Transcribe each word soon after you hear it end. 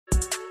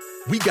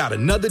We got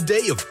another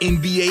day of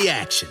NBA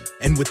action.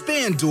 And with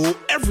FanDuel,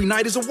 every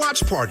night is a watch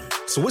party.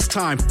 So it's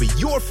time for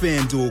your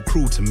FanDuel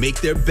crew to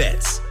make their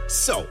bets.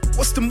 So,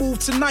 what's the move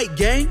tonight,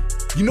 gang?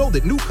 You know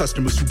that new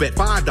customers who bet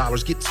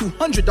 $5 get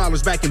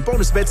 $200 back in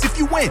bonus bets if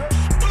you win.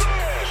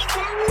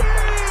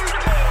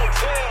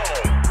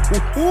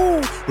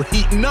 Woo-hoo, we're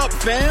heating up,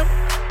 fam.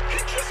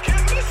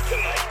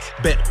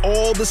 Bet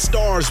all the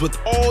stars with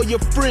all your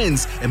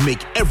friends and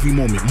make every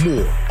moment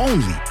more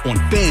only on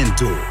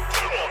FanDuel.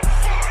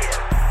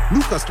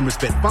 New customers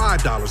bet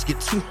 $5, get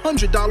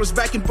 $200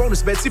 back in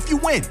bonus bets if you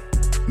win.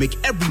 Make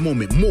every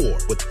moment more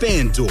with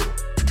FanDuel.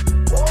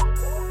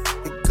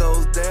 It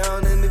goes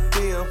down in the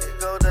DM.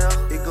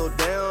 It go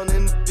down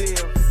in the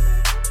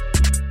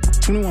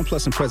DM. 21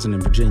 plus and present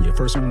in Virginia.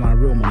 First online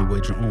real money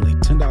wager only.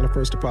 $10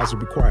 first deposit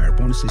required.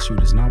 Bonus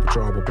issued is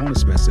non-withdrawable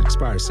bonus bets that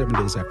expires 7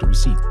 days after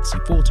receipt. See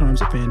full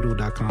terms at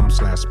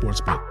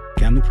FanDuel.com/sportsbook.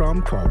 Gambling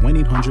problem? Call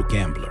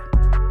 1-800-GAMBLER.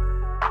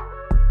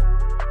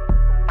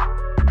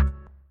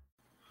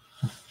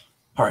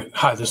 All right.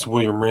 Hi, this is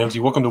William Ramsey.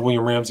 Welcome to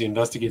William Ramsey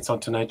Investigates. On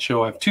tonight's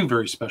show, I have two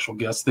very special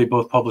guests. They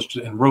both published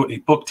and wrote a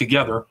book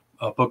together,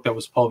 a book that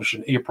was published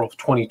in April of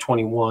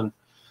 2021.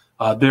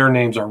 Their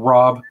names are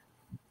Ron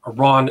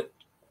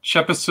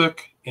Chepesiuk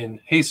and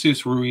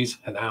Jesus Ruiz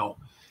Henao.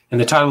 And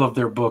the title of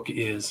their book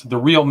is The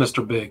Real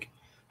Mr. Big,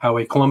 How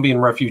a Colombian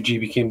Refugee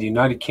Became the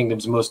United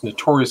Kingdom's Most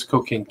Notorious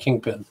Cocaine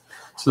Kingpin.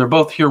 So they're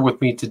both here with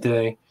me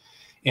today.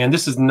 And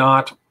this is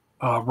not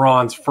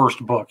Ron's first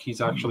book.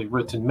 He's actually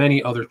written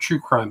many other true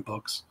crime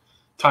books.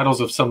 Titles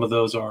of some of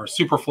those are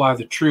Superfly,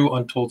 The True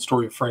Untold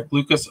Story of Frank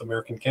Lucas,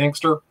 American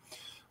Gangster.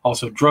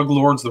 Also Drug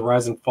Lords, The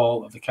Rise and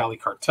Fall of the Cali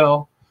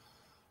Cartel.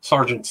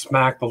 Sergeant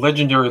Smack, The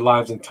Legendary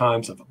Lives and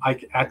Times of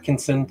Ike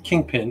Atkinson,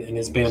 Kingpin and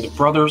his band of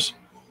brothers.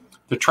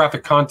 The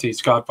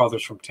Trafficantes,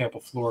 Godfathers from Tampa,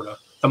 Florida.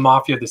 The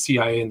Mafia, the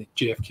CIA, and the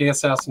JFK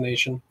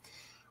assassination.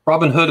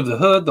 Robin Hood of the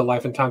Hood, The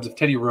Life and Times of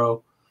Teddy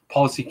Rowe.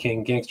 Policy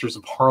King, Gangsters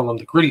of Harlem,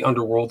 the gritty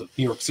underworld of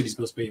New York City's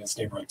most famous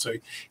neighborhood. So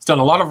he's done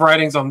a lot of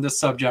writings on this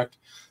subject.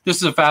 This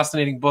is a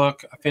fascinating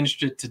book. I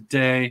finished it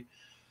today.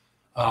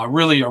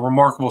 Really a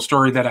remarkable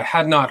story that I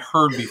had not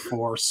heard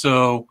before.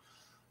 So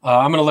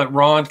I'm going to let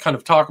Ron kind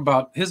of talk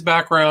about his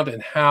background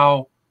and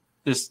how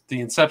the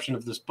inception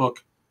of this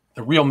book,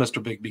 The Real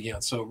Mr. Big,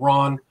 began. So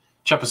Ron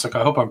Chepesiuk,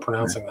 I hope I'm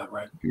pronouncing that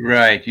right.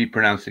 Right. You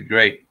pronounced it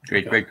great.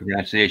 Great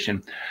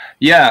pronunciation.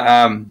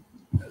 Yeah.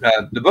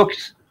 The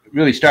book's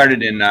really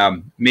started in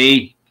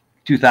May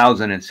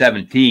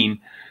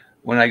 2017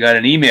 when I got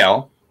an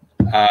email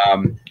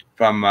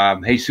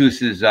from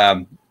Jesus's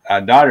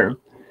daughter,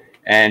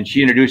 and she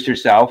introduced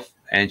herself,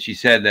 and she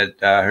said that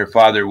her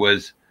father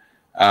was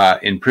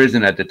in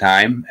prison at the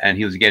time, and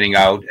he was getting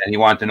out, and he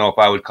wanted to know if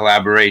I would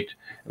collaborate,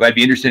 if I'd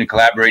be interested in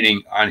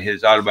collaborating on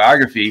his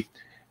autobiography.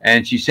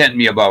 And she sent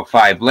me about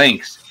 5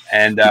 links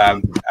and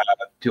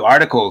to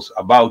articles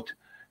about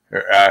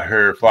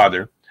her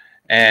father.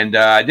 And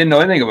I didn't know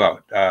anything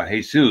about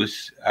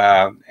Jesus.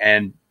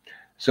 And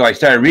so I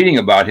started reading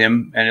about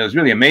him, and it was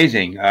really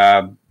amazing.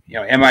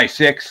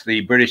 MI6,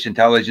 the British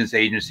intelligence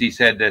agency,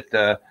 said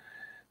that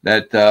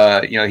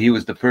he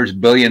was the first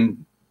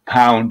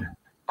billion-pound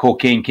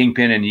cocaine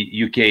kingpin in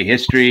UK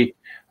history.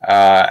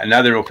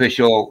 Another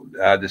official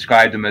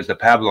described him as the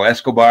Pablo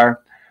Escobar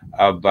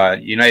of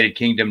United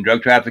Kingdom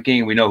drug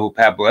trafficking. We know who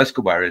Pablo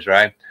Escobar is,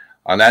 right?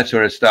 On that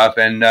sort of stuff.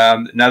 And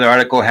another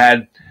article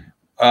had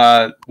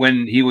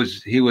when he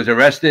was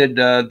arrested,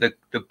 the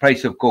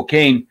price of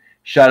cocaine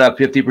shot up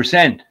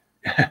 50%,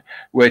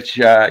 which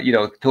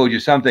told you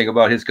something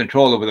about his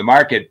control over the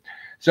market.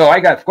 So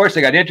I got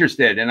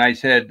interested, and I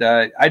said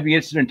I'd be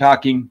interested in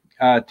talking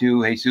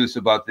to Jesus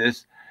about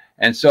this.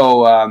 And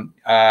so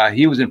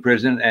he was in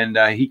prison, and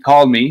he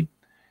called me,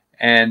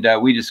 and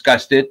we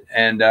discussed it.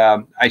 And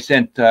I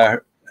sent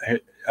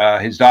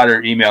his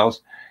daughter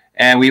emails,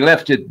 and we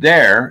left it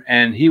there.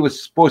 And he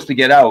was supposed to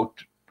get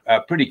out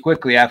pretty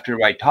quickly after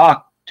I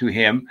talked to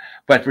him,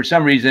 but for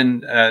some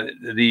reason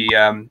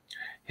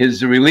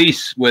his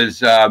release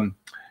was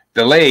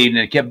delayed, and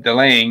it kept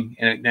delaying.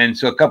 And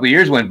so a couple of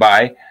years went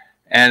by,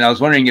 and I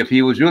was wondering if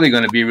he was really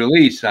going to be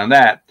released on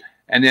that.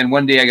 And then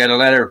one day I got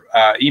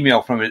a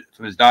email from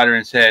his daughter,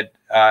 and said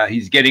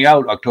he's getting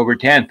out October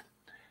 10th,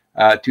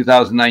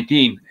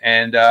 2019,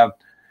 and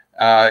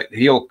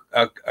he'll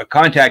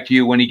contact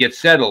you when he gets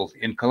settled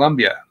in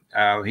Colombia.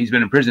 He's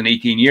been in prison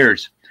 18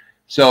 years.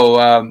 So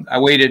I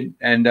waited,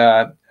 and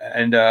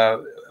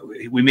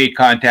we made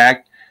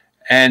contact,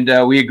 and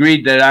we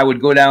agreed that I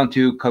would go down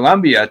to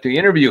Colombia to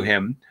interview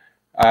him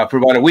for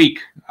about a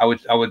week. I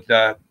would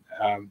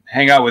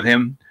hang out with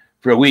him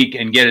for a week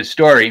and get his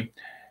story.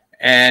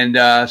 And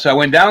so I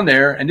went down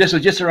there, and this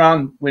was just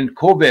around when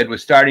COVID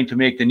was starting to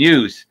make the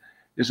news.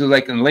 This was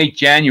like in late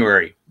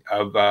January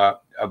of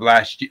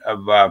last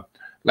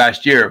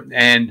year,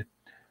 and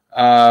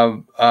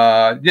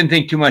didn't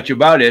think too much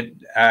about it.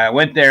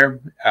 Went there.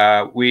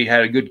 We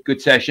had a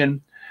good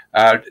session,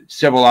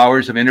 several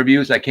hours of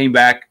interviews. I came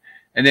back,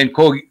 and then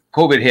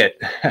COVID hit.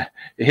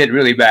 It hit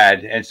really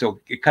bad, and so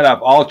it cut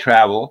off all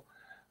travel.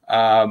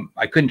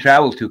 I couldn't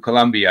travel to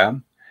Colombia.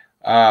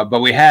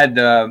 but we had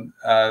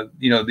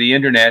the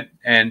internet,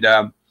 and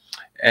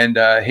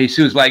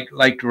Jesus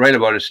liked to write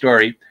about a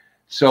story,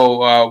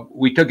 so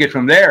we took it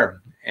from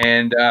there.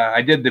 And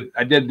I did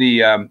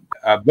the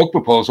book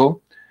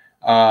proposal,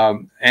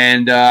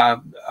 and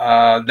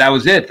that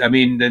was it. I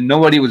mean,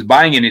 nobody was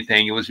buying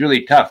anything. It was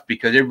really tough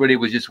because everybody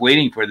was just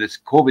waiting for this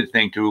COVID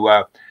thing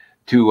to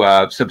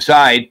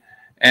subside.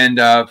 And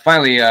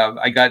finally,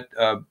 I got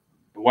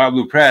Wild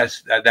Blue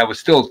Press that was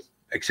still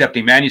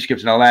accepting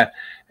manuscripts and all that,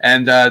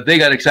 and they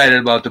got excited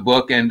about the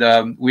book, and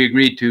we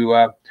agreed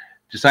to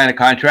sign a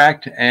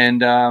contract.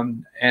 And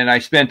I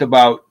spent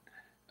about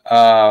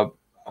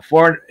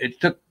it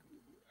took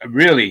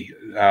really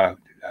a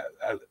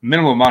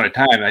minimal amount of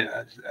time.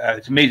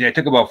 It's amazing. It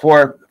took about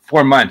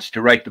four months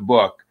to write the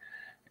book,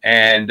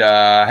 and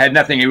I had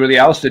nothing really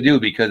else to do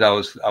because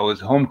I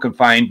was home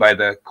confined by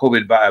the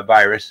COVID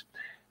virus,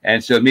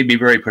 and so it made me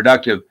very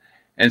productive.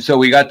 And so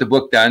we got the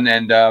book done,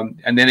 and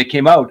then it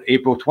came out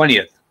April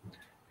 20th,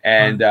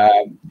 and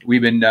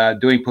we've been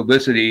doing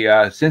publicity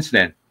since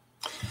then.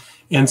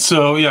 And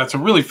so, yeah, it's a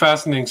really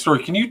fascinating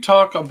story. Can you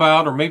talk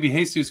about, or maybe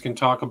Jesus can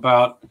talk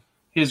about,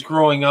 his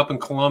growing up in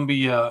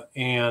Colombia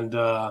and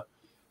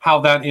how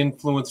that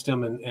influenced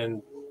him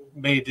and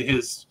made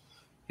his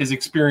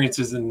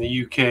experiences in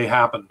the UK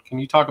happen? Can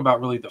you talk about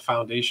really the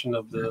foundation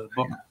of the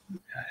book?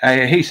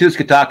 Jesus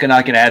could talk, and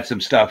I can add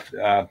some stuff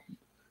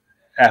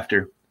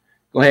after.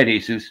 Go ahead,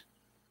 Jesus.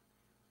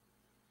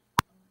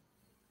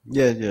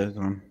 Yeah.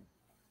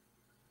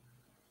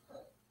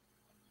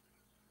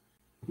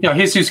 Yeah,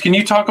 Jesus, can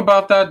you talk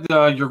about that?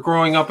 You're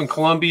growing up in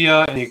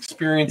Colombia and the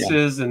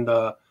experiences and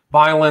the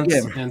violence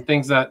and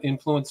things that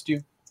influenced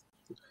you.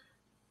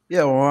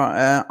 Yeah,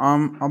 well,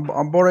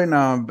 I'm born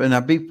in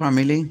a big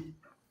family.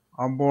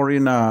 I'm born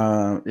in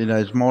a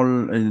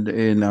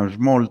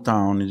small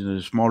town, in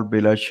a small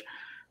village,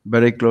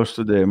 very close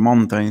to the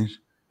mountains,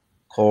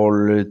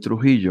 called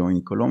Trujillo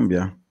in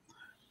Colombia.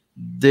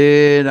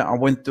 Then I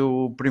went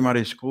to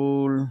primary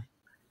school.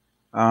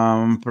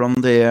 From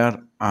there,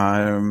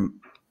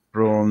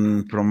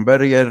 from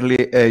very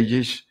early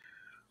ages,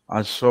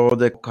 I saw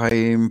the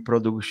cocaine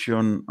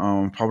production,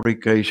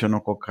 fabrication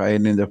of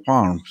cocaine in the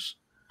farms.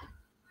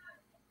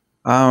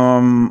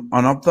 And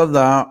after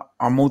that,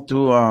 I moved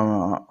to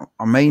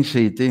a main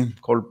city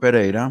called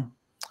Pereira.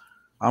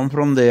 And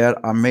from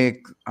there, I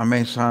made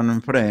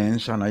some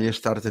friends, and I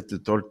started to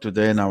talk to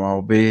them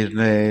about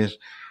business,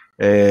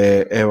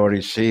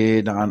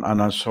 everything,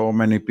 and I saw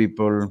many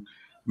people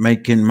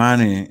making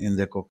money in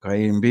the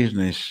cocaine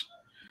business.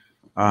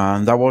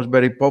 And that was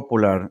very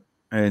popular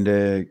in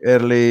the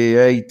early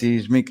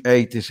 80s,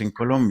 mid-80s in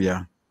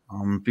Colombia.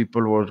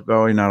 People was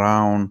going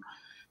around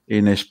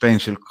in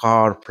expensive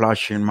car,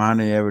 flashing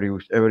money,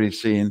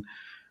 everything.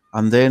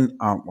 And then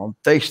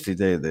tasted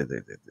the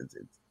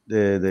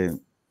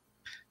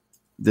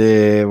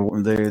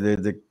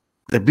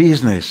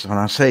business, and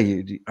I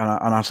say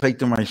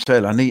to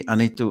myself, I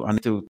need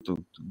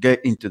to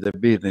get into the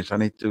business. I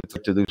need to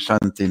do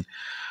something.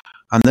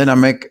 And then I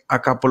make a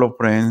couple of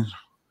friends,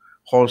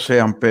 Jose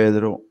and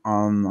Pedro,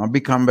 and I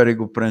become very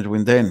good friends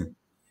with them.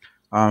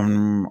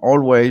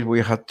 Always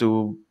we had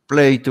to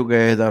play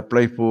together,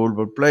 play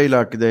football, play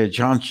like the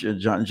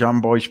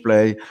young boys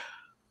play.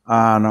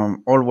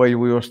 And always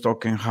we was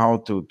talking how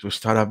to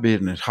start a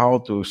business, how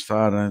to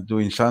start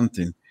doing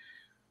something.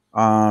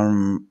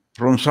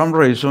 From some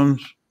reasons,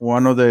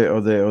 one of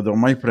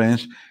my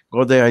friends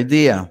got the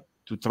idea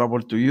to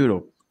travel to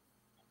Europe,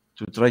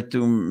 to try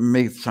to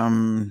meet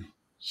some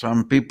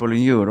people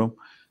in Europe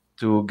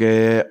to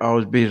get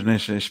our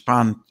business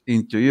expand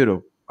into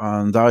Europe.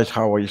 And that is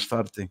how I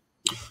started.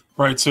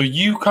 Right. So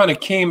you kind of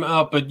came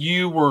up, but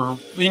you were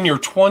in your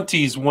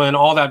 20s when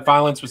all that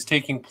violence was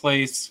taking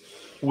place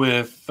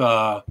with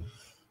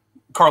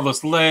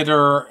Carlos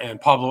Leder and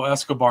Pablo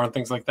Escobar and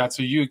things like that.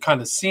 So you had kind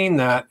of seen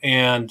that,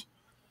 and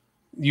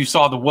you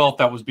saw the wealth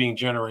that was being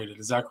generated.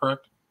 Is that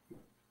correct?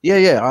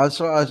 Yeah. I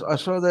saw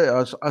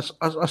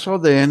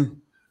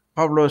then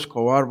Pablo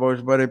Escobar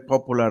was very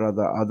popular at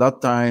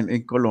that time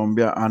in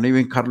Colombia, and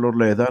even Carlos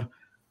Leder.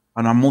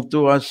 And I moved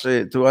to a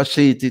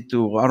city,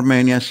 to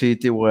Armenia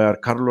city, where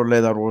Carlos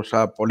Leder was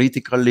a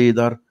political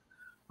leader,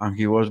 and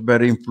he was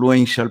very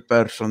influential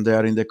person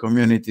there in the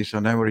communities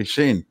and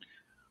everything.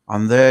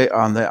 And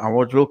I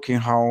was looking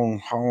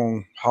how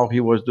he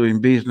was doing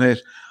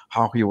business,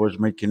 how he was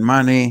making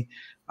money,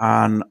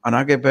 and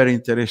I get very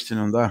interested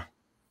in that.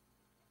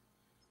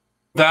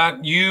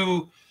 That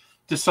you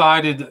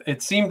decided,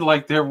 it seemed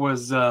like there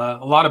was a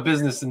lot of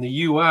business in the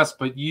U.S.,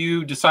 but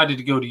you decided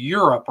to go to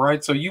Europe,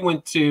 right? So you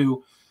went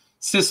to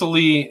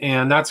Sicily,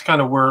 and that's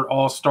kind of where it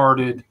all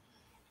started,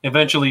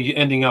 eventually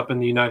ending up in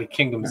the United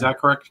Kingdom. Is that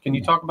correct? Can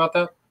you talk about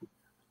that?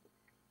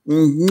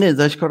 Yeah,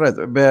 that's correct.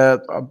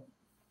 But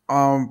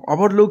I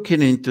was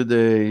looking into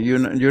the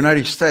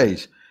United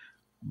States,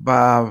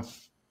 but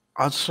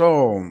I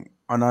saw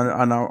and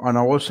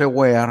I was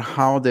aware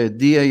how the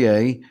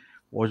DEA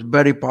was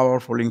very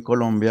powerful in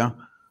Colombia,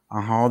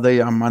 and how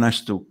they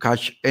managed to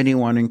catch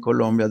anyone in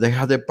Colombia. They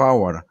had the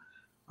power,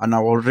 and I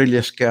was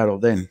really scared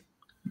of them.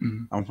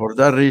 And for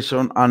that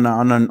reason, and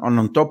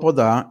on top of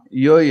that,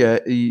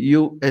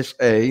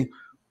 USA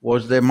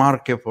was the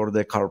market for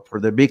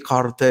the big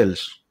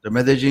cartels. The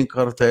Medellin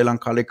cartel and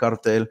Cali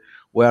cartel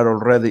were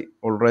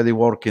already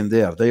working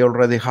there. They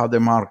already had the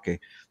market.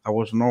 There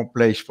was no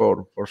place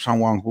for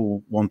someone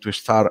who want to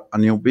start a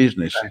new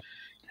business. Right.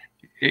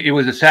 It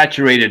was a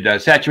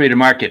saturated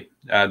market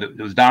that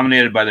was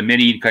dominated by the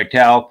Medellin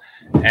cartel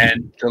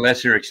and, to a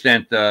lesser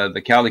extent,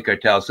 the Cali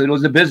cartel. So it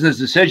was a business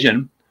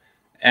decision,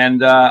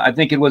 and I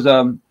think it was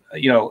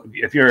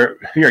if you're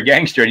a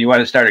gangster and you want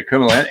to start a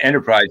criminal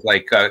enterprise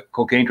like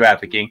cocaine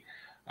trafficking,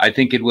 I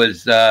think it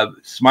was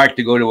smart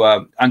to go to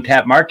an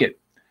untapped market.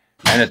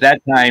 And at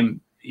that time,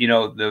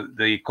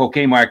 the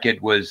cocaine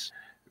market was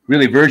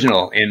really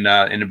virginal in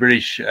the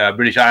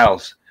British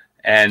Isles,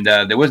 and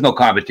there was no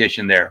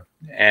competition there.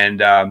 And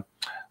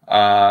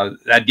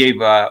that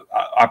gave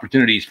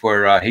opportunities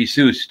for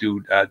Jesus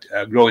to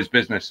grow his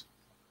business.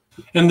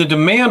 And the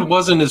demand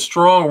wasn't as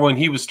strong when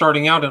he was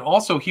starting out, and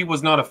also he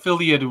was not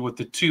affiliated with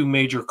the two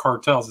major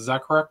cartels. Is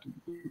that correct?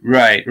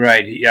 Right.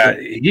 Yeah,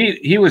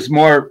 he was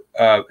more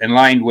in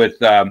line with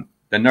the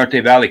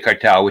Norte Valley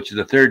cartel, which is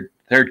the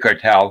third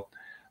cartel,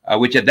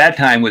 which at that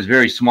time was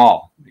very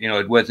small.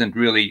 It wasn't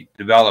really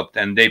developed,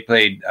 and they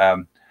played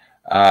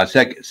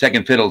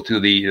second fiddle to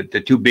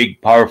the two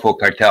big, powerful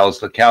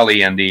cartels, the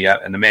Cali and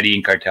the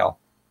Medellin cartel.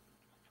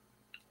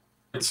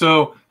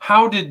 So,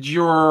 how did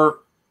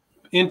your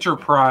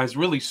enterprise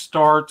really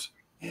start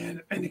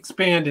and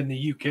expand in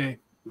the UK?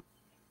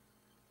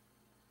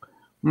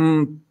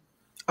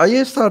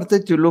 I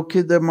started to look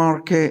at the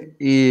market,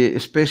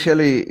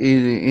 especially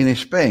in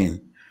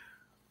Spain.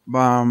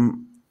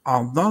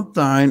 At that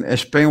time,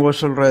 Spain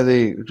was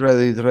already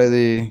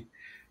ready.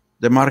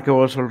 The market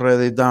was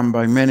already done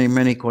by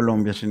many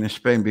Colombians in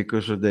Spain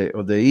because of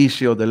the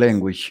ease of the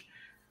language.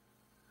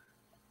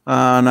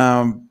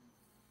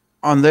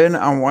 And then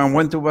I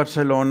went to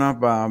Barcelona.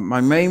 But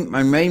my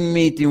main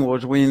meeting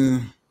was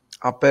with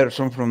a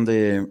person from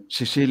the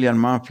Sicilian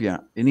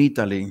mafia in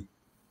Italy,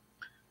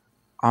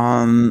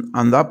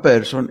 and that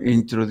person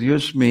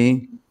introduced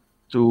me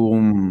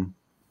to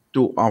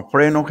a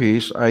friend of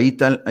his, an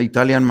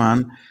Italian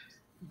man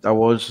that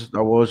was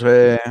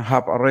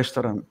have a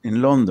restaurant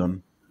in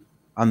London.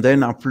 And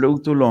then I flew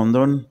to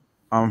London,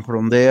 and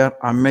from there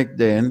I met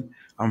them,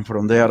 and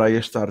from there I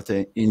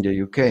started in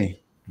the UK.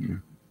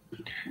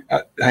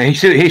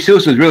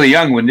 Jesus was really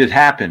young when this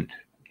happened.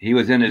 He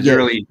was in his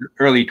early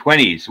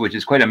 20s, which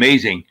is quite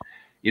amazing.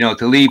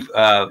 To leave.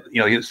 He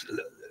was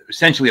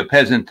essentially a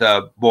peasant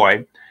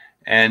boy,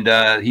 and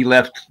he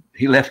left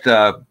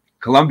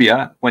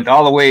Colombia, went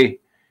all the way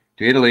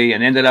to Italy,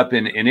 and ended up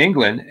in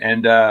England,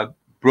 and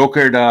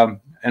brokered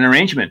an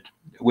arrangement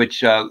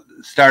which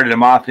started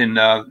him off in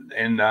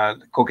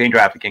cocaine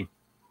trafficking.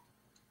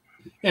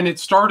 And it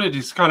started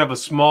as kind of a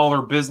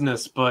smaller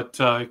business, but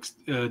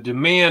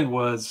demand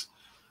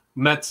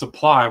met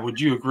supply. Would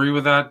you agree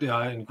with that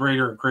in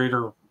greater and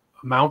greater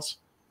amounts?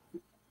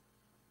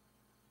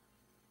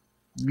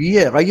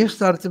 Yeah, I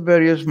started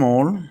very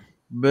small,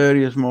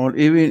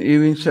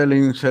 even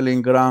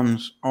selling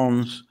grams,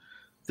 ounce,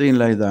 things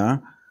like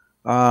that.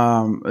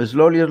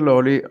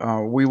 Slowly,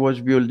 we was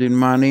building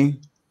money,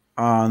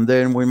 and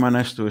then we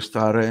managed to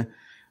start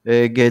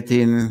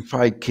getting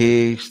 5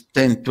 keys,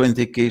 10,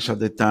 20 keys at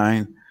the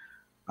time.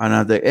 And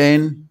at the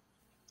end,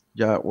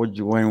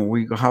 when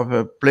we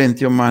have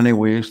plenty of money,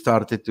 we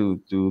started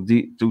to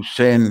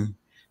send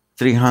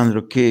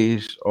 300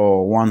 keys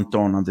or 1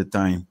 ton at the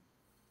time.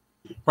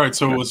 Right,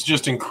 so it was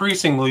just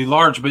increasingly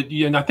large. But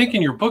and I think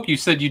in your book you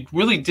said you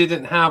really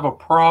didn't have a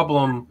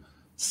problem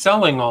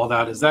selling all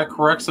that. Is that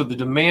correct? So the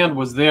demand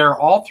was there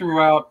all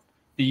throughout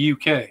the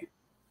UK.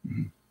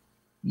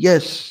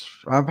 Yes,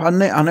 I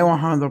never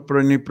had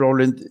any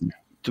problem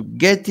to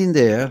get in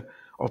there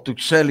or to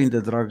selling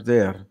the drugs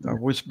there. That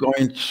was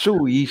going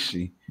so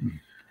easy.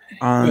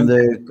 And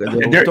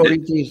the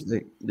authorities,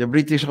 the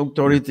British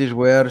authorities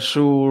were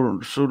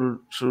so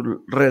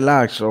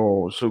relaxed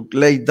or so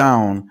laid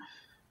down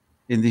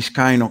in this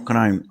kind of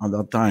crime at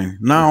that time.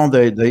 Now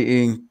they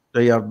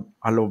are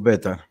a lot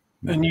better.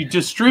 And you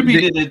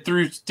distributed it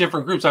through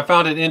different groups. I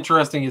found it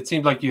interesting. It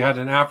seemed like you had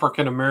an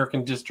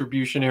African-American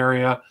distribution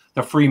area,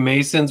 the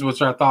Freemasons,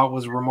 which I thought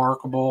was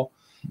remarkable,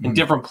 in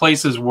different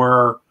places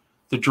where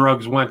the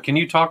drugs went. Can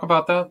you talk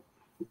about that?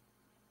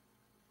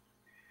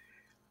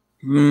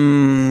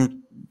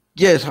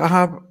 Yes, I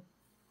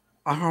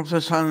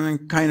have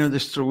some kind of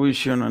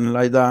distribution and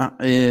like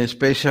that,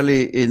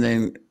 especially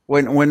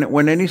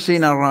when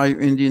anything arrives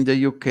in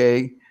the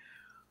UK,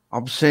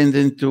 I'm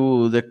sending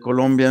to the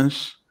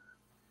Colombians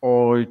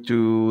or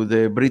to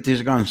the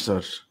British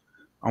gangsters.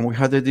 And we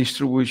had a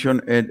distribution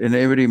in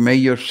every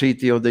major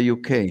city of the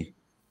UK.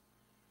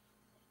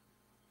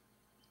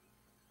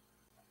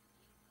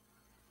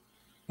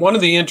 One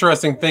of the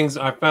interesting things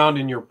I found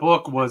in your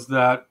book was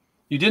that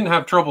you didn't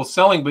have trouble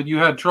selling, but you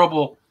had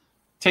trouble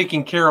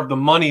taking care of the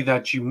money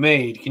that you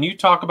made. Can you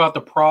talk about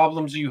the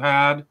problems you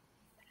had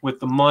with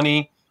the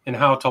money and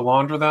how to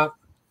launder that?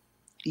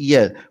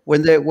 Yeah,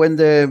 when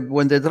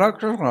the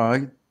drugs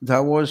arrived, that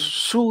was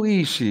so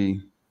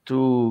easy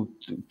to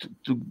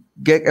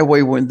get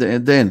away with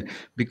then,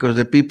 because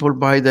the people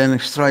buy them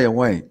straight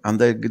away and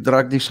the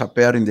drug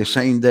disappear in the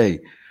same day.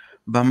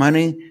 But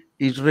money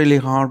is really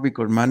hard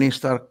because money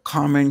start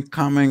coming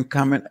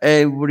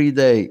every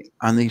day,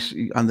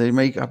 and they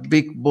make a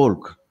big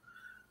bulk.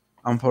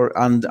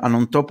 And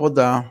on top of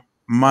that,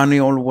 money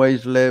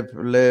always left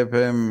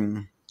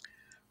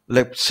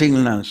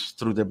signals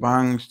through the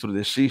banks, through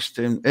the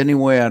system,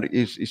 anywhere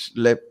is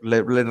left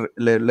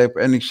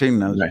any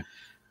signals. Right.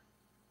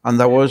 And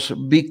there was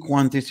big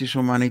quantities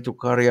of money to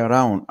carry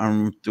around.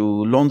 And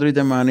to launder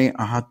the money,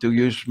 I had to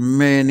use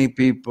many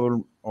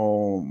people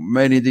or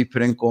many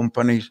different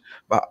companies,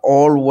 but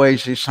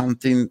always is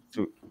something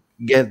to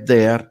get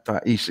there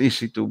that is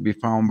easy to be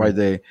found by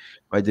the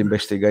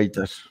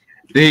investigators.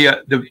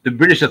 The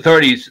British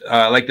authorities,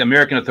 like the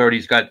American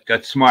authorities,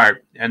 got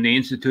smart, and they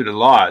instituted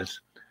laws.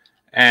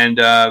 And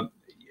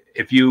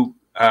if you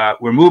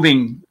were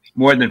moving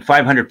more than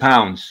 500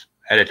 pounds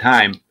at a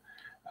time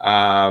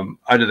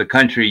out of the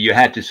country, you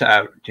had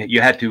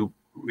to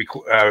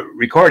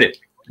record it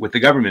with the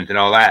government and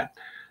all that.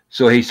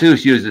 So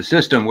Jesus used a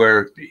system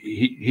where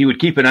he would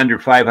keep it under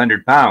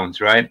 500 pounds,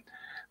 right?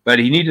 But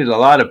he needed a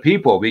lot of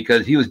people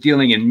because he was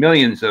dealing in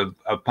millions of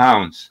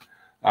pounds.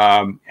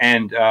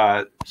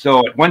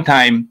 So at one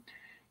time,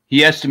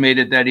 he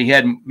estimated that he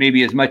had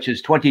maybe as much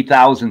as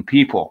 20,000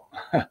 people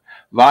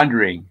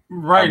laundering.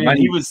 Right, and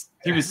he was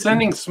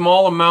sending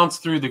small amounts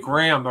through the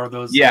gram, or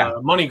those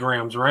money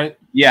grams, right?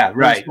 Yeah,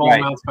 right, small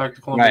amounts back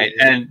to Colombia. Right,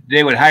 and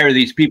they would hire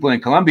these people in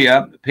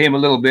Colombia, pay them a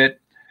little bit,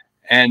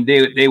 and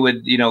they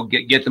would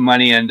get the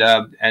money and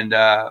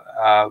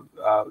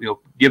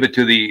give it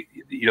to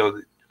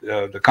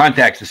the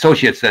contacts,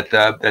 associates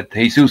that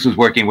Jesus was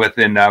working with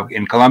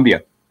in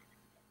Colombia.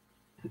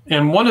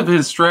 And one of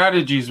his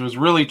strategies was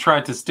really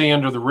try to stay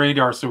under the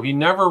radar. So he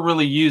never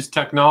really used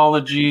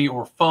technology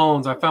or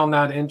phones. I found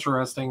that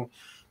interesting.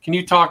 Can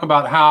you talk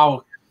about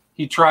how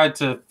he tried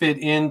to fit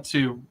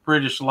into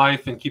British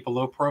life and keep a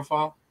low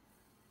profile?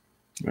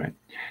 Right.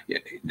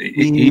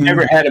 He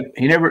never had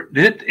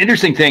the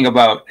interesting thing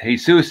about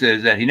Jesus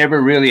is that he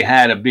never really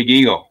had a big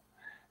ego.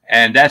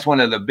 And that's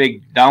one of the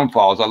big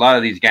downfalls. A lot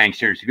of these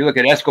gangsters, if you look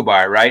at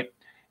Escobar, right?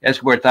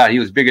 Escobar thought he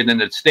was bigger than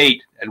the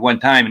state at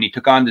one time, and he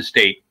took on the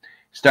state.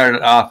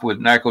 Started off with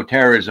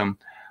narco-terrorism.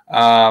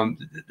 The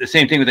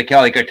same thing with the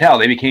Cali cartel.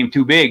 They became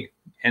too big,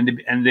 and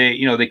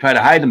they try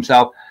to hide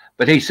themselves.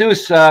 But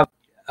Jesus,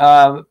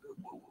 was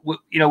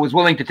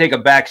willing to take a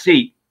back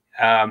seat.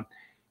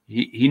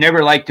 He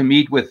never liked to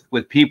meet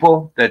with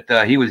people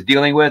that he was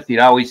dealing with. He'd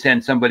always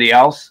send somebody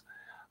else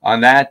on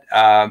that.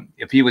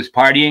 If he was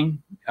partying,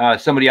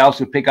 somebody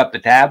else would pick up the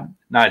tab,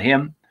 not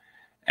him.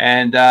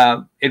 And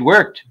it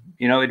worked.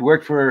 It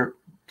worked for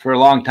a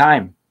long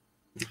time.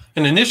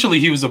 And initially,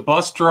 he was a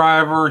bus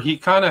driver. He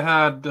kind of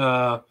had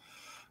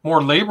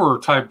more laborer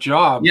type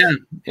jobs.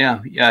 Yeah.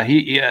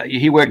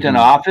 He worked in an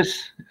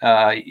office,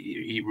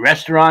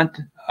 restaurant,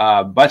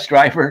 bus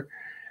driver,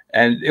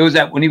 and it was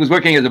that when he was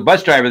working as a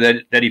bus driver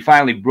that he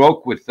finally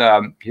broke with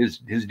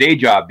his day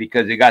job,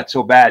 because it got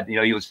so bad.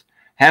 He was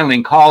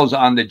handling calls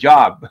on the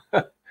job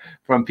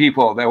from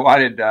people that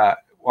wanted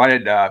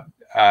to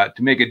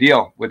make a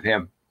deal with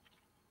him.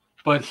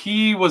 But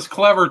he was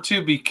clever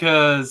too,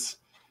 because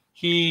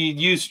he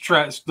used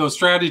those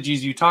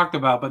strategies you talked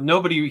about, but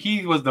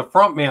he was the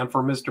front man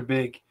for Mr.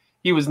 Big.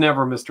 He was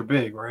never Mr.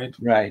 Big, right?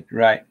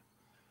 Right.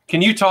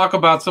 Can you talk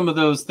about some of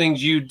those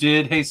things you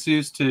did,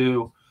 Jesus,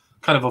 to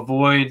kind of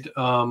avoid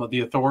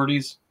the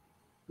authorities?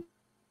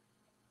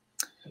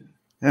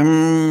 I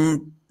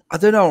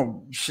don't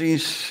know.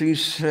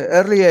 Since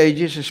early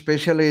ages,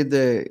 especially in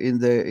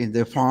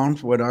the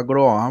farms where I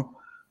grew up,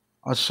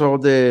 I saw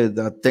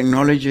that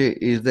technology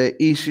is the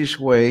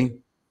easiest way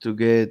to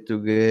get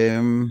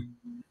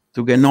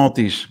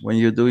noticed when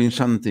you're doing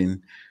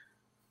something.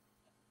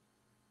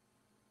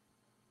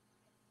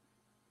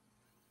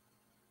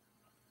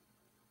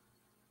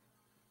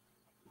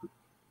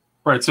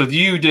 Right. So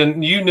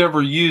you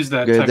never used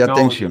that technology. The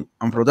attention,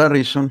 and for that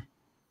reason,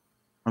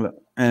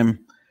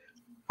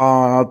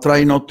 I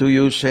try not to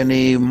use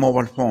any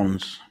mobile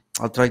phones.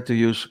 I try to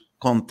use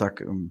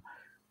contact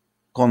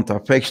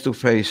face to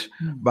face,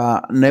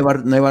 but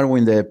never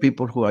with the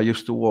people who I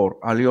used to work.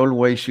 I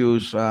always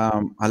use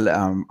a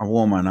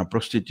woman, a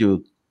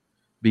prostitute,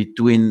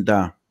 between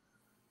that,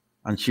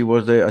 and she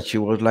was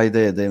like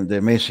the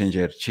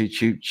messenger.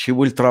 She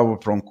will travel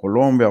from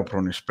Colombia or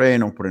from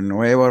Spain or from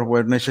wherever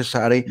were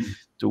necessary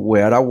to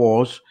where I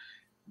was,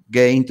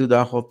 get into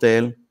that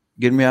hotel,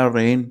 give me a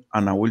ring,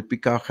 and I will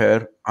pick up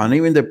her. And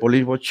even the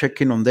police were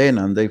checking on them,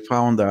 and they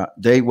found that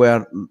they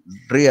were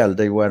real.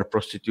 They were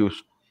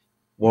prostitutes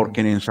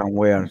working in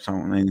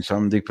in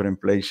some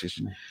different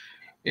places.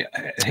 Yeah.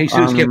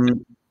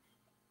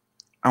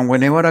 And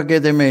whenever I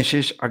get the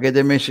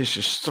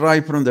message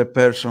straight from the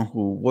person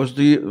who was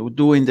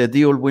doing the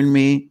deal with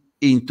me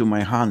into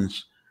my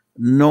hands.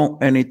 no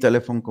any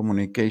telephone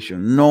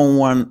communication. No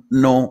one,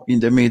 no in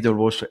the middle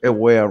was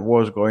aware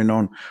what's going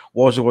on.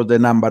 What was the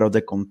number of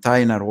the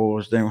container? What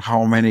was the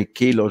how many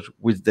kilos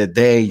with the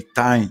day,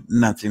 time?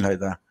 Nothing like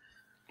that.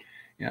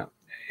 Yeah,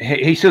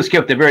 Jesus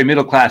kept a very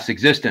middle class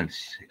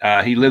existence.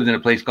 He lived in a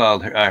place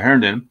called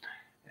Herndon,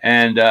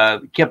 and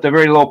kept a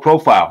very low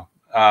profile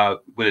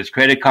with his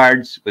credit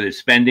cards, with his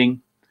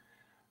spending,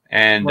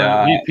 and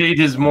he paid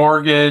his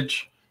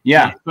mortgage.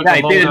 Yeah, he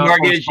paid his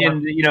mortgage,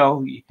 and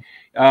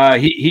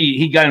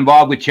he got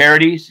involved with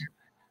charities.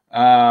 He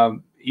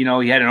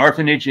had an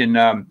orphanage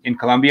in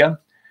Colombia,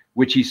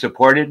 which he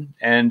supported,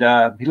 and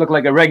he looked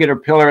like a regular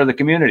pillar of the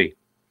community.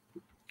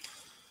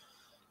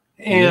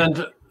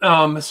 And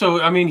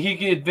so, I mean,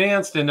 he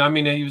advanced, and I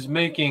mean, he was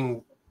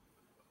making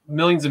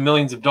millions and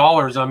millions of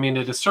dollars. I mean,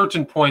 at a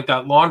certain point,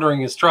 that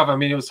laundering is tough. I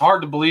mean, it was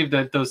hard to believe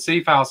that those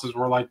safe houses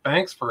were like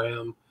banks for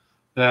him,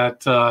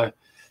 that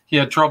he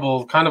had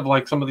trouble, kind of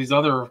like some of these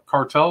other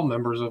cartel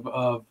members,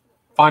 of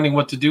finding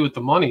what to do with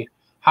the money.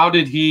 How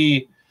did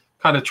he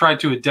kind of try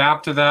to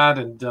adapt to that?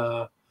 And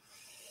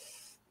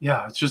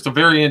it's just a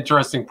very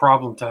interesting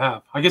problem to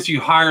have. I guess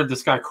you hired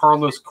this guy,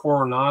 Carlos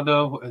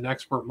Coronado, an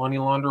expert money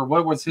launderer.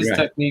 What was his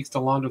techniques to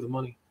launder the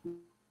money?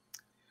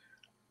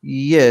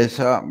 Yes,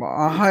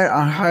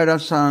 I hired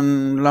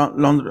some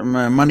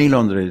money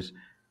launderers,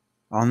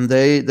 and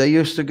they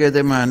used to get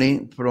the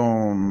money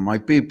from my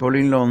people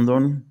in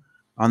London,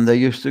 and they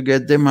used to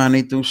get the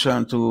money to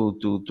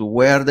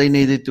where they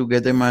needed to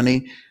get the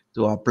money,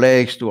 to a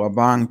place, to a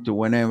bank, to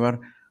whenever,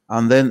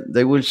 and then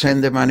they will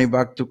send the money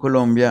back to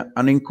Colombia,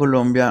 and in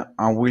Colombia,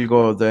 I will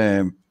go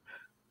the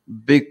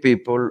big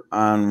people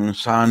and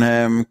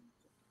some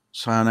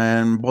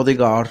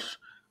bodyguards,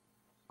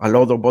 a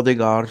lot of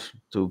bodyguards,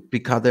 to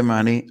pick up the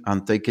money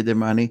and take the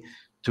money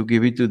to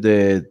give it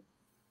to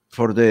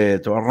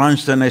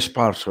arrange the next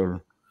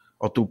parcel,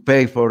 or to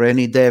pay for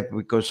any debt,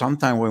 because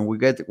sometimes when we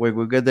get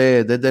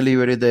the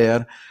delivery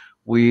there,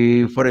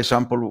 for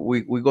example,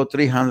 we got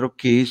 300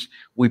 keys,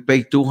 we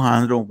pay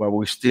 200, but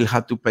we still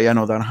had to pay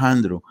another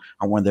 100.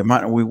 And when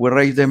we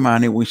raise the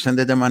money, we send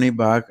the money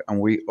back, and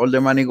all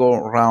the money go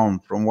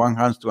around from one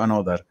hand to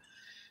another.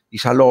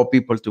 It's a lot of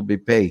people to be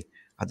paid.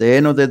 At the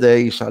end of the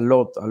day, it's a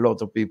lot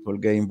of people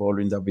get involved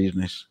in the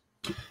business.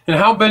 And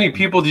how many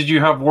people did you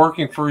have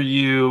working for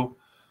you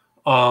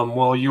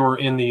while you were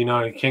in the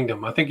United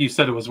Kingdom? I think you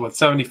said it was,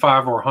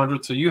 75 or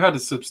 100? So you had a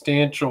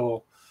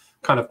substantial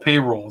kind of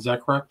payroll. Is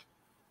that correct?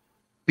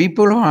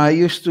 People I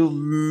used to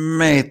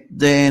meet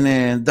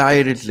then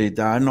directly,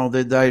 I know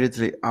they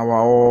directly,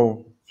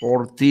 about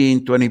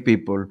 14, 20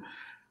 people.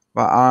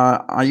 But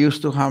I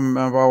used to have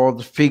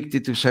about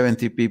 50 to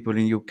 70 people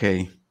in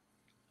UK.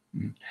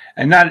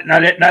 And not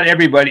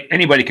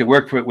anybody could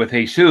work with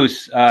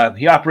Jesus.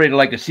 He operated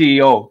like a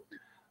CEO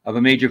of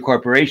a major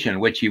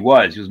corporation, which he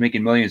was. He was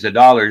making millions of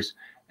dollars,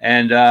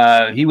 and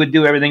he would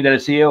do everything that a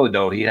CEO would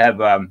do.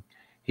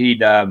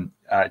 He'd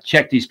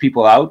check these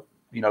people out,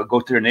 go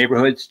to their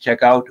neighborhoods,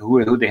 check out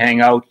who they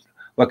hang out,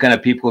 what kind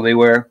of people they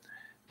were.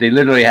 They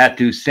literally had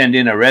to send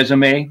in a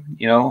resume,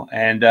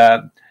 and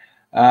that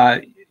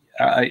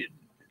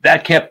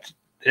kept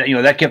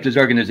his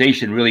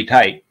organization really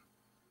tight.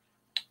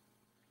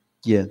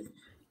 Yeah.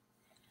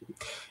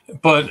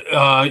 But,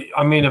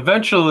 I mean,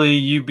 eventually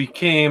you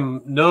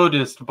became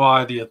noticed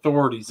by the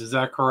authorities. Is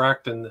that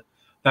correct? And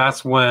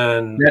that's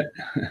when,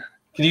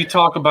 can you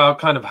talk about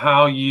kind of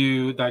how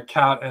that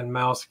cat and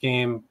mouse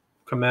game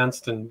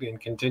commenced and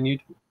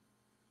continued?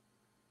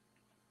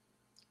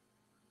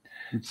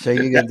 Say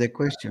you get the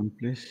question,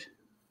 please.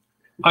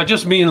 I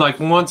just mean, like,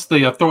 once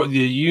the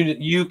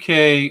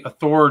UK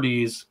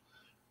authorities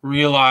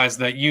realized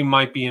that you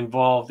might be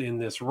involved in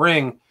this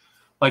ring,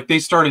 like, they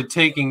started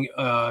taking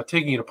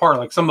it apart.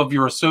 Like, some of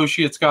your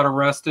associates got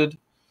arrested,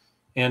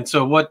 and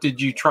so what did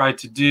you try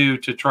to do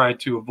to try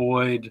to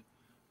avoid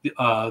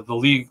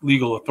the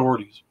legal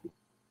authorities?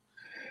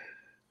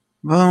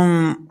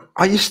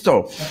 I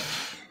stopped.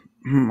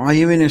 I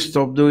even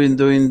stopped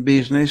doing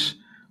business,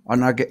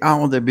 and I get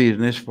out of the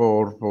business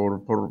for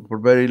a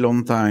very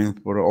long time,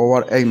 for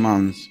over 8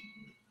 months,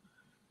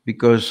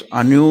 because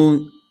I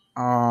knew,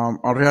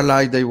 I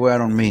realized they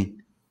were on me.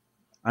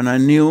 And I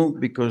knew,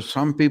 because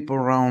some people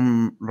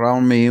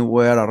around me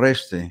were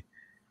arrested,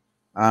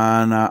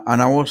 and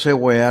I was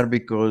aware,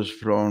 because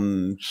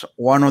from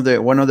one of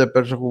the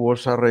person who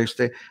was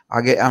arrested,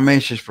 I get a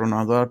message from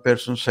another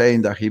person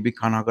saying that he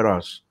became a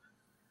grass,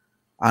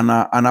 and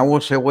I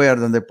was aware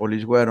that the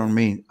police were on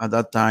me at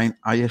that time.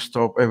 I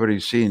stopped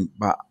everything,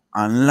 but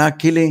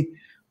unluckily,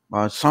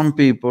 some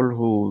people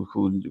who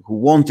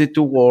wanted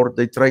to work,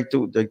 they tried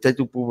to put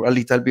a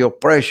little bit of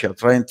pressure,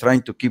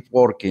 trying to keep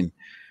working.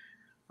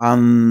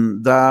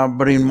 And that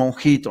bring more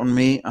heat on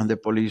me, and the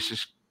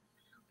police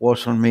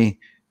was on me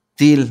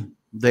till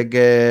they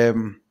get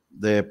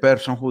the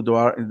person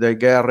they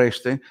get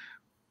arrested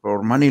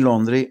for money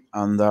laundering,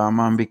 and the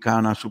man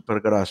became a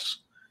supergrass.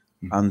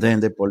 And then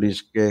the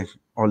police get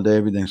all the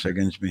evidence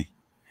against me.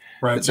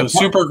 Right. So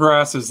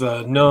supergrass is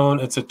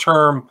it's a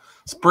term,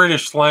 it's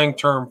British slang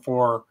term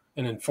for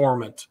an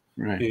informant.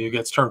 Right. He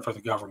gets turned for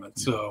the government.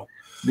 So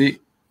the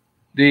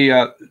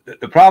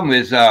problem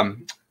is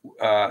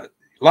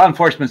law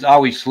enforcement's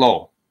always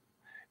slow.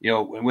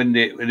 When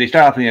they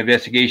start off the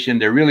investigation,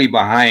 they're really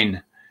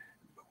behind,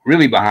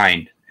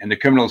 and the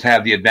criminals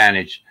have the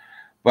advantage.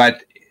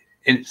 But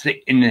in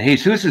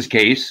Jesus's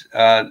case,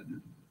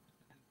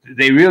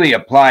 they really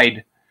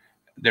applied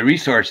the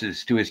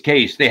resources to his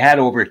case. They had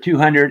over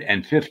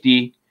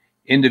 250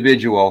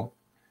 individual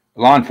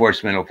law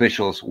enforcement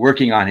officials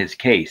working on his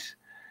case.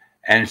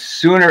 And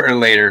sooner or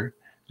later,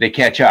 they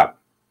catch up.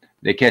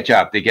 They get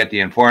the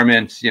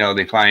informants,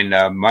 they find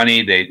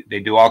money, they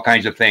do all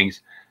kinds of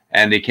things,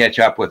 and they catch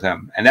up with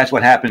him. And that's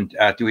what happened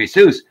to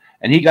Jesus.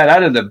 And he got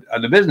out of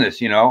the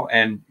business,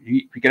 and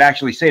he could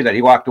actually say that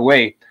he walked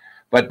away.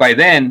 But by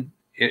then,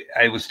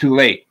 it was too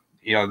late.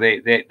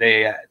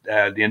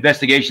 The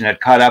investigation had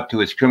caught up to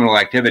his criminal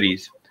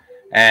activities,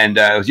 and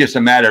it was just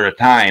a matter of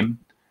time.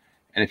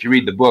 And if you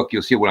read the book,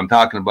 you'll see what I'm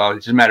talking about.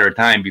 It's just a matter of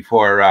time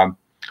before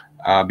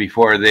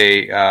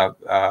they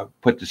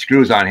put the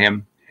screws on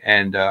him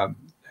and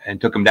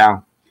took him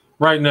down.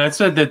 Right, and I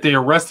said that they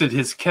arrested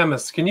his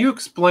chemists. Can you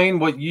explain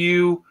what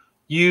you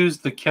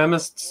used the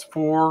chemists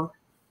for,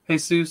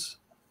 Jesus?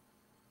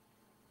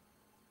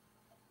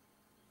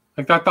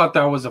 I thought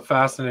that was a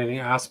fascinating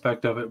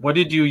aspect of it. What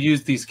did you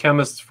use these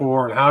chemists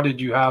for, and how did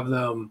you have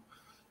them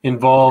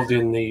involved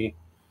in the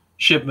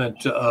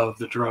shipment of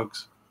the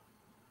drugs?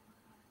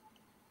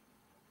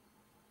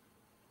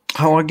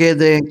 How I get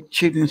the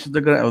shipments of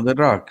the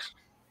drugs?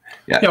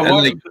 How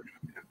were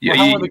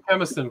the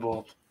chemists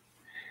involved?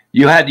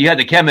 You had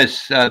the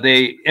chemists.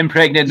 They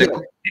impregnated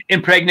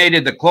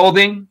the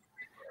clothing,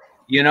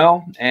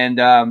 and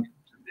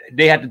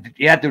you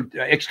had to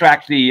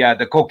extract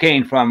the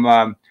cocaine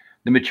from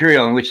the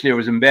material in which it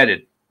was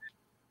embedded.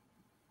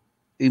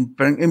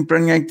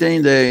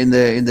 Impregnating in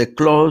the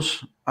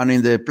clothes and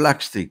in the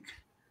plastic.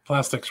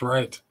 Plastics,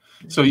 right.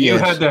 So you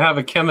had to have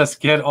a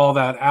chemist get all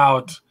that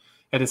out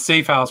at a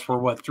safe house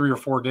for 3 or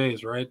 4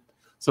 days, right?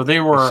 So they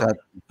were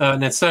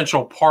an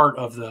essential part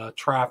of the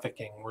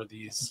trafficking, were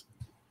these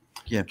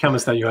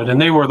chemists that you had. And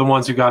they were the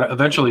ones who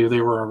eventually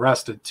they were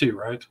arrested too,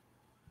 right?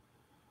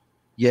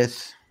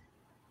 Yes.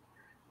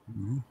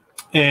 Mm-hmm.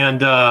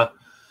 And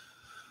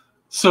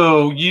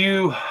so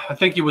I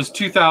think it was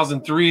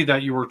 2003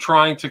 that you were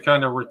trying to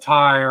kind of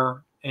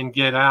retire and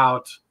get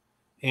out.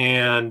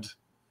 And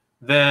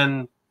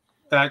then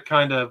that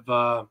kind of,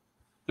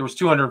 there was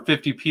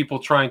 250 people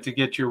trying to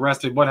get you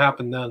arrested. What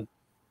happened then?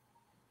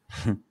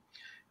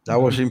 That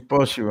was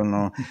impossible.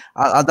 No,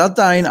 at that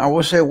time I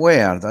was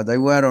aware that they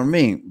were on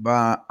me,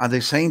 but at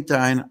the same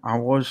time I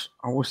was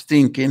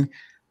thinking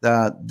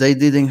that they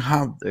didn't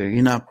have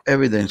enough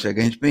evidence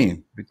against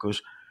me,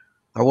 because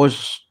there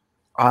was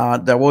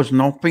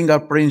no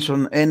fingerprints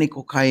on any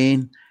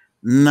cocaine,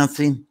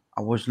 nothing.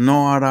 I was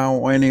not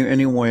around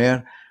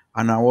anywhere,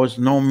 and I was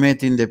not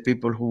meeting the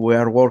people who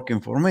were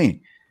working for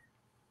me.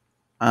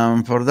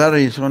 For that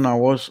reason, I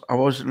was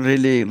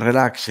really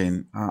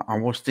relaxing. I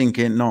was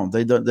thinking, no,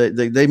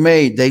 they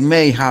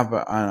may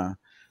have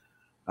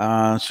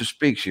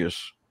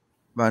suspicious,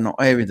 but no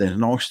evidence,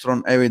 no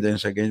strong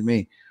evidence against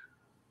me.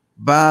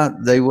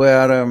 But they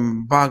were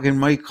back in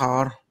my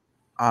car,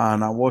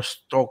 and I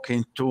was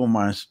talking too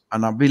much,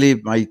 and I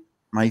believe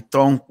my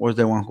tongue was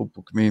the one who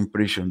put me in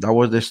prison. That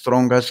was the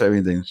strongest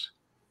evidence.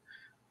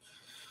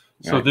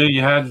 So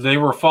they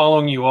were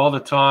following you all the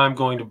time,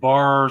 going to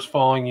bars,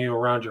 following you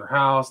around your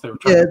house. They were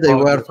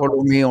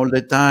following me all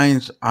the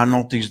time. I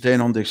noticed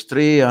them on the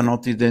street. I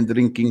noticed them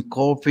drinking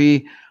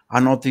coffee.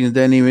 I noticed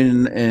them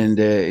even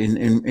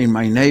in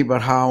my neighbor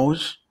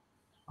house.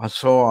 I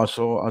saw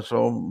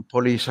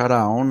police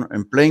around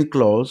in plain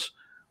clothes,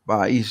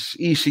 but it's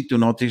easy to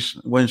notice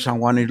when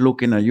someone is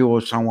looking at you or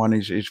someone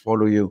is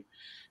following you.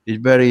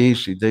 It's very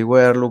easy. They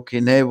were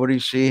looking every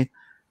day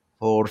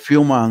for a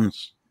few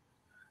months.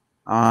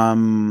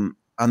 And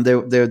the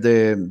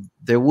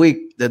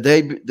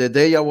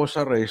day I was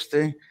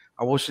arrested,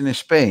 I was in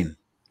Spain,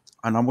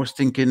 and I was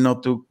thinking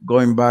not to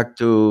going back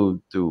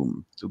to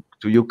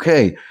UK.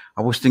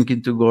 I was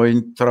thinking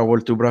to travel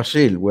to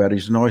Brazil, where there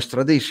is no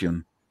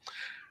extradition.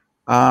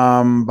 But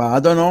I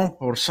don't know,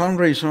 for some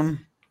reason,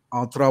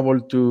 I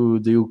traveled to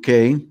the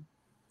UK.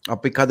 I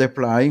picked up the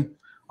flight.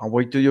 I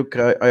went to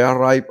UK. I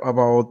arrived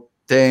about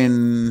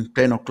 10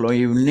 o'clock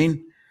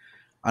evening,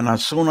 and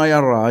as soon as I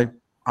arrived,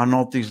 I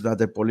noticed that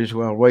the police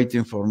were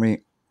waiting for me.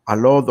 A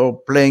lot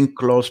of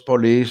plainclothes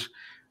police,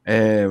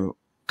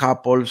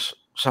 couples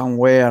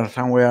somewhere,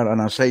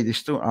 and I say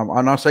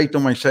to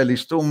myself,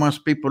 it's too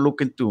much people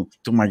looking to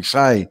my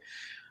side.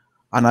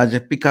 And I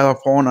just pick up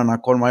the phone and I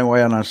call my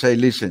wife and I say,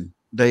 listen,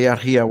 they are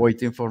here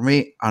waiting for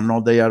me. I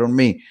know they are on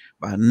me,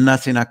 but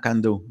nothing I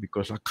can do,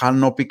 because I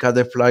cannot pick up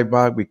the flight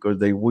back because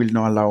they will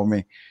not allow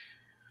me.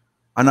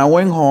 And I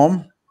went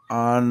home,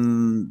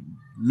 and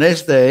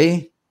next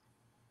day,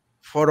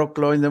 4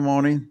 o'clock in the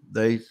morning,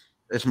 they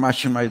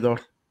smashed my door.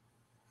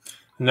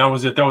 And that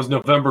was it. That was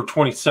November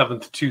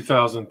 27th,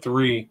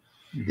 2003.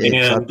 Exactly.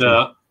 And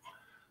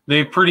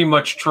they pretty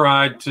much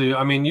tried to.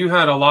 I mean, you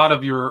had a lot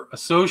of your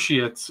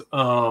associates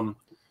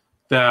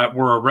that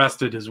were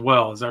arrested as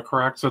well. Is that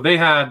correct? So they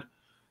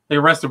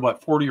arrested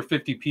what, 40 or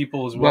 50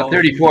 people as well?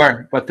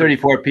 About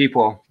 34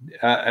 people.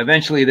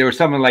 Eventually, there was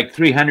something like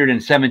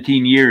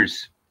 317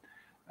 years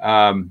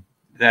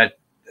that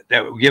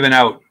were given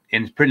out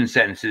in prison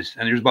sentences,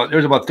 and there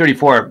was about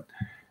 34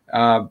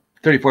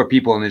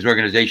 people in his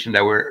organization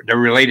that were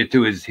related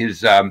to his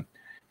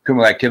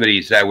criminal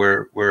activities that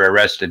were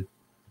arrested.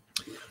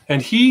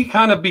 And he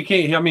kind of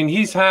became, I mean,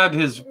 he's had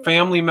his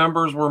family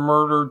members were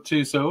murdered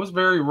too, so it was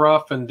very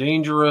rough and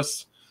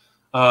dangerous.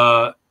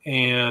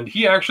 And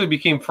he actually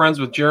became friends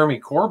with Jeremy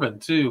Corbyn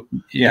too,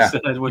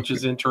 which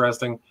is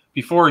interesting,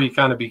 before he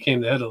kind of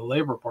became the head of the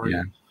Labor Party.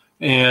 Yeah.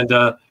 And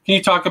can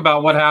you talk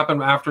about what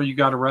happened after you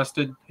got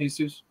arrested,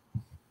 Jesus?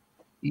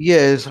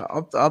 Yes,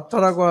 after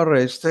I got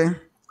arrested, a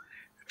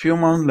few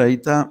months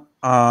later,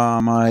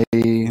 my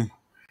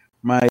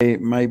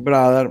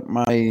brother,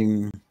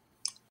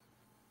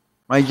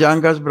 my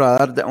youngest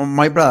brother,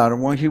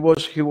 when he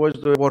was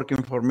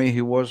working for me,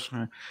 he was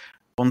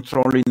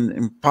controlling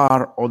in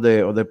part of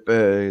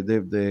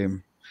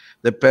the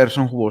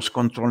person who was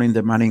controlling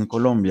the money in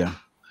Colombia.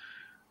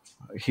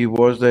 He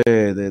was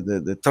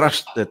the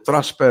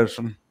trust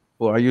person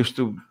who I used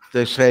to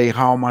say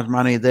how much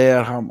money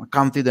there, how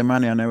counted the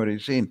money and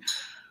everything.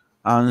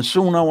 And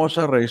soon I was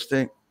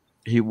arrested.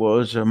 He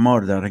was a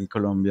murderer in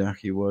Colombia.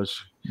 He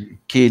was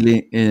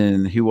killing,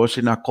 and he was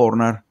in a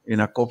corner in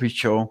a coffee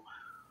shop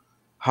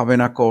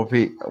having a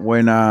coffee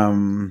when a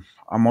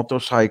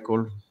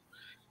motorcycle,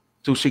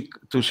 two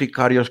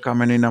sicarios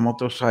coming in a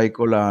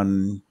motorcycle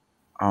and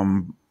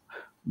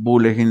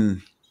bullying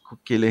him,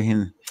 killing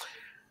him.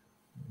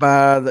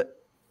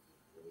 But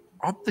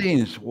all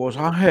things was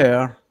I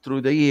heard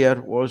through the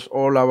year was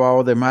all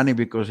about the money,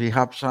 because he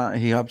had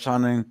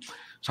some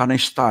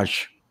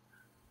stash,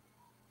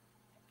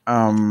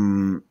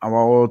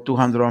 about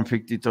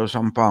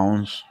 250,000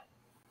 pounds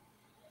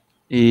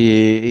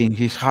in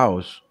his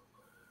house.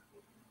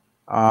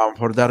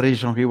 For that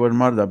reason, he was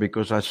murdered,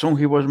 because as soon as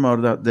he was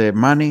murdered, the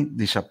money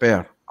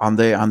disappeared, and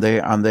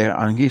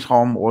his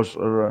home was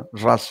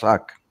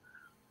ransacked.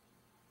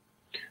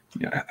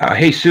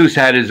 Jesus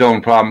had his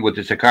own problem with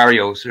the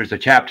sicarios. There's a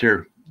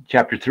chapter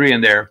 3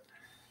 in there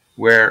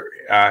where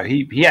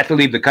he had to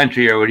leave the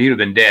country or he'd have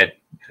been dead.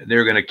 They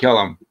were going to kill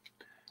him,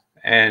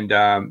 and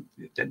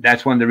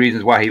that's one of the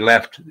reasons why he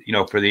left.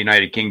 For the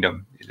United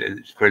Kingdom,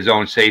 for his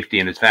own safety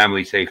and his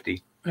family's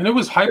safety. And it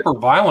was hyper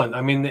violent.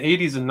 I mean, the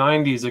 80s and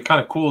 90s, it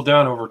kind of cooled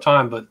down over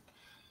time, but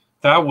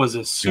that was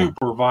a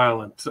super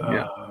violent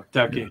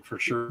decade for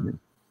sure.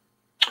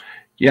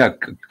 Yeah,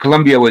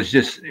 Colombia was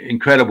just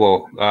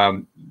incredible.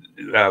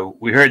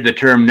 We heard the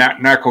term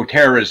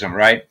narco-terrorism,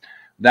 right?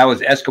 That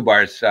was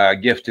Escobar's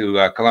gift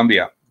to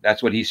Colombia.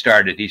 That's what he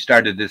started. He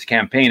started this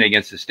campaign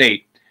against the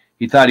state.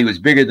 He thought he was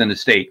bigger than the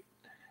state,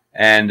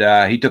 and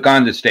he took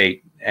on the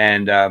state.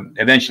 And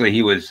eventually,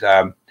 he was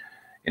in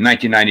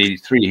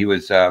 1993.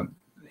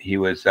 He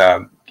was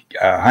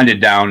hunted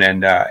down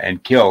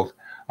and killed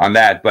on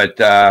that. But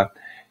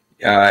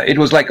it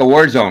was like a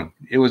war zone.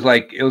 It was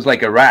like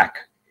Iraq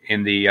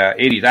in the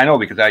 80s. I know,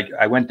 because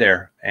I went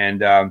there,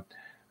 and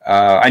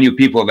I knew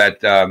people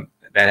that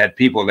had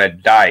people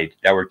that died,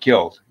 that were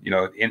killed,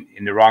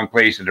 in the wrong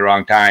place at the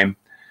wrong time,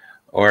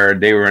 or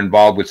they were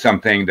involved with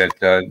something that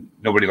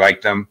nobody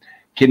liked them.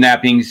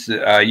 Kidnappings,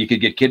 you could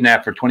get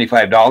kidnapped for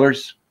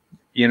 $25,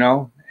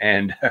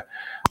 and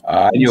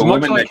I knew it's a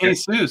much woman like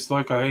Jesus.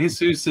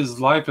 Jesus's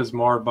life is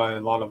marred by a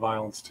lot of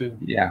violence too.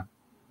 Yeah.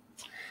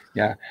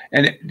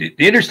 And the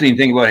interesting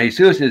thing about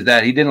Jesus is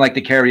that he didn't like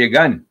to carry a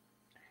gun.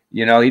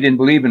 He didn't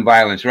believe in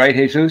violence, right,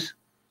 Jesus?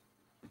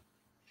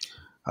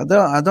 I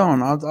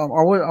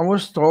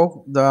was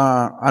taught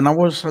that, and I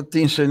was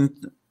thinking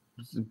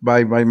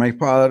by my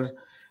father,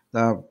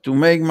 that to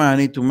make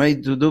money,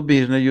 to do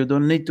business, you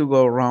don't need to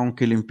go around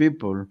killing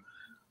people.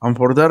 And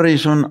for that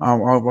reason, I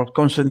was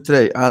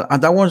concentrate.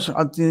 And that was,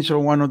 I think, so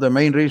one of the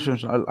main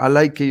reasons I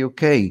like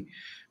UK,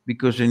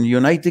 because in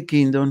United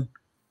Kingdom,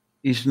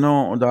 it's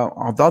not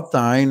at that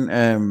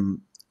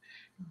time,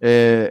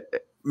 late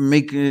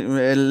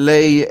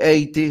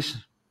 80s,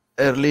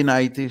 early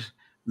 90s,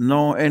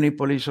 no any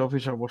police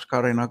officer was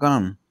carrying a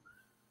gun.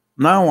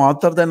 Now,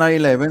 after the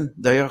 9/11,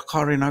 they are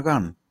carrying a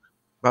gun.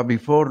 But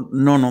before,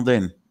 none of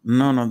them.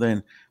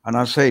 And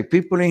I say,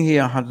 people in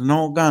here had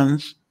no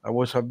guns. That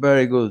was a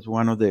very good,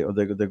 one of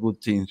the good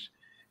things.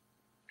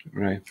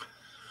 Right.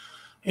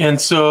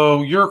 And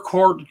so your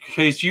court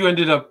case, you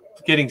ended up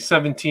getting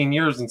 17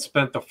 years and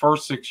spent the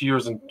first 6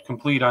 years in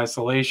complete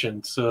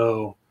isolation.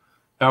 So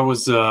that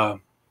was,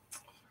 can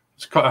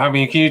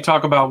you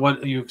talk about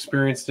what you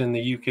experienced in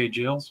the UK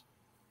jails?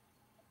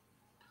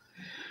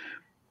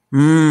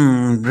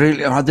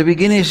 Really, at the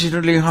beginning, it's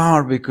really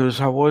hard,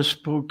 because I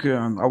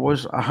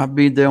have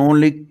been the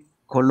only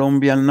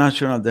Colombian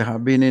national that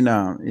have been in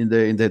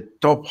the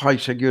top high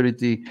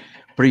security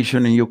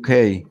prison in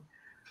UK,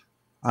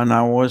 and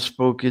I was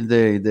spoken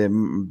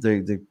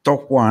the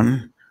top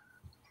one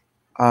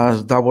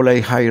as AA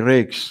high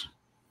risk,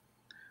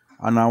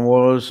 and I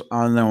was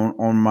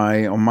on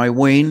my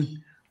wing.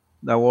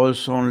 There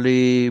was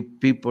only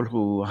people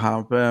who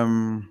have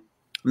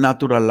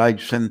natural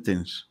life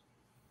sentence,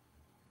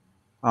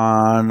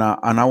 and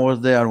I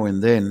was there when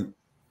then,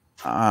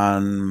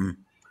 and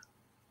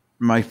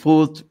my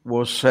food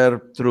was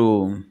served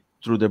through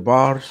the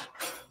bars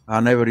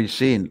and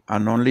everything,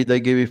 and only they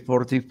give you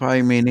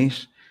 45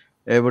 minutes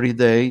every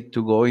day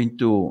to go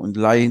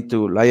lie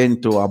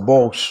into a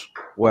box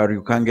where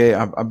you can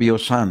get a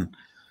biosan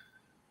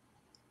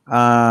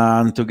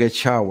and to get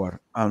shower.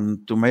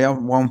 And to make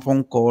one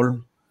phone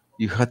call,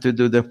 you have to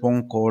do the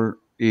phone call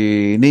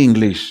in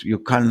English. You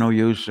cannot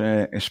use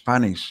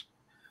Spanish.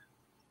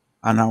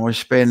 And I will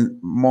spend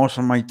most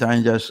of my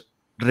time just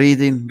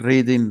reading.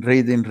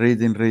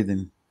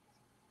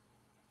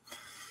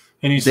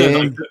 And you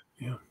said,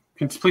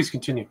 Then, please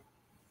continue.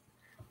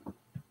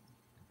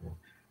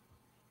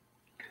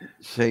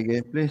 say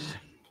again, please.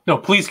 No,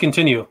 please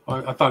continue.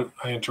 I thought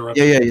I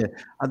interrupted. Yeah.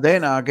 And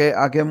then I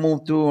get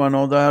moved to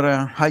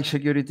another high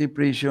security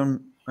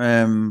prison,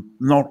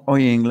 north of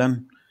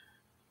England,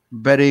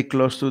 very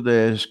close to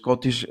the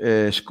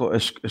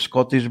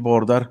Scottish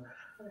border.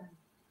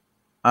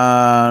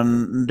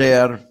 And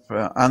there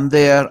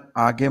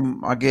I get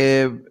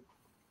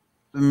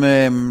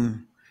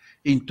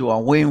into a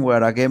wing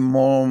where I get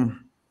more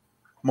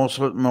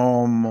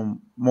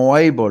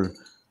able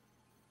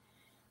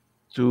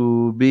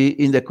to be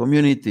in the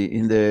community,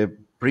 in the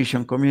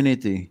prison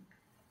community.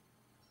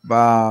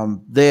 But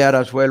there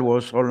as well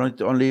was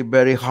only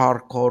very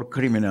hardcore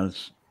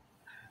criminals.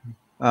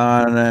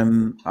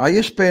 And I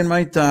spent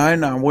my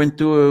time, I went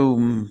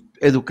to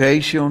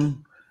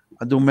education,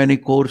 I do many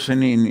courses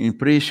in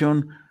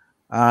prison,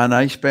 and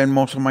I spend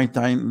most of my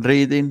time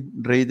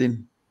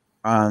reading.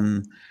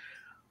 And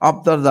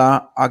after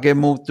that, I get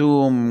moved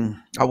to,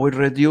 I will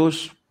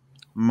reduce,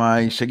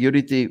 my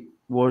security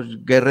was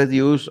get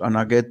reduced, and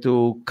I get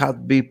to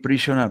Cat B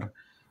prisoner,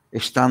 a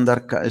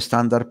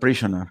standard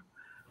prisoner.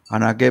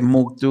 And I get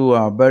moved to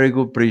a very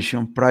good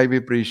prison,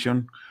 private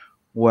prison,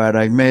 where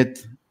I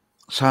met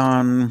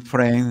some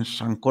friends,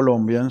 some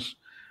Colombians,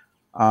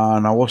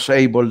 and I was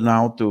able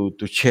now to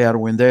share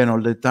with them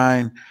all the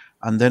time.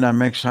 And then I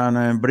met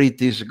some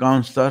British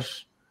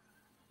gangsters,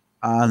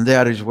 and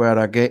there is where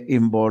I get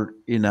involved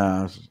in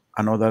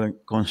another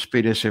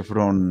conspiracy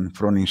from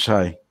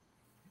inside.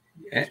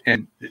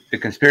 And the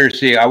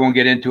conspiracy, I won't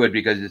get into it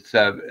because it's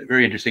a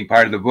very interesting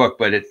part of the book,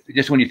 but it's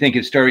just when you think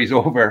his story's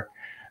over,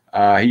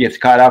 he gets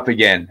caught up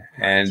again.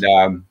 And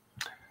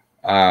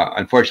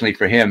unfortunately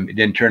for him, it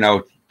didn't turn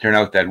out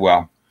that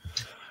well.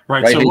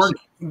 Right. So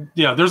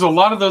there's a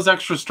lot of those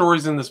extra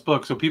stories in this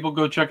book. So people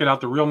go check it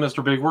out, The Real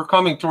Mr. Big. We're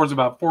coming towards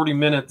about 40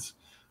 minutes.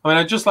 I mean,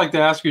 I'd just like to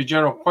ask you a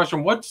general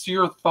question. What's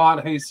your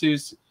thought,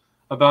 Jesus,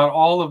 about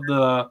all of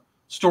the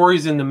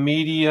stories in the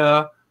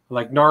media,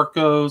 like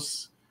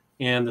Narcos,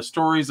 and the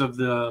stories of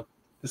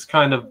this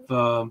kind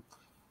of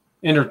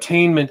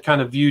entertainment kind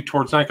of view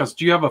towards Narcos?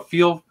 Do you have a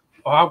feel?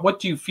 What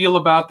do you feel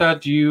about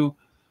that? Do you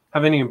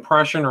have any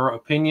impression or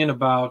opinion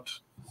about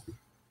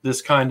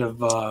this kind of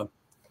the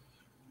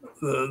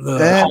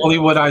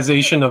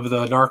Hollywoodization of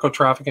the narco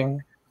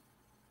trafficking?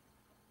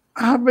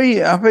 At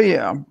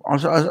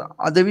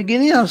the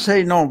beginning, I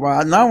say no,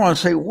 but now I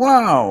say,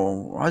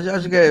 wow, I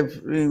just get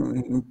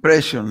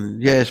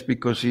impression, yes,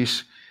 because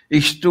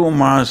it's too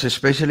much,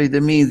 especially the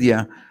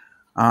media,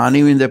 and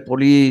even the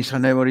police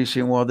and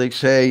everything, what they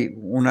say,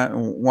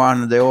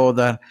 one the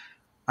other,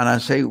 and I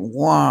say,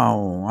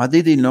 wow, I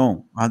didn't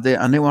know, I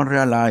never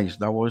realized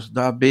that was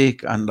that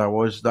big and that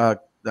was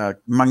that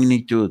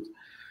magnitude.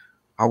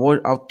 I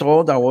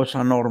thought I was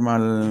a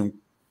normal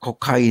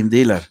cocaine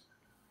dealer.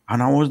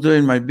 And I was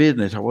doing my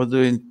business. I was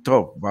doing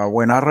top. But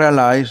when I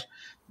realized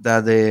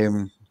that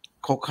the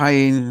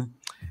cocaine,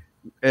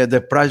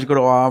 the price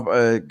go up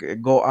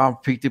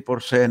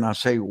 50%, I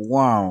say,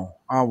 wow,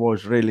 I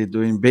was really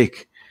doing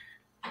big.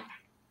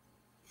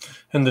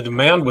 And the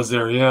demand was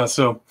there, yeah.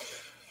 So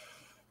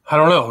I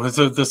don't know.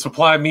 The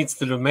supply meets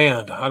the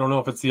demand. I don't know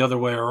if it's the other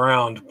way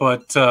around.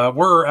 But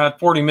we're at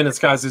 40 minutes,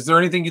 guys. Is there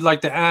anything you'd like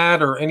to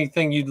add or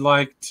anything you'd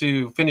like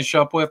to finish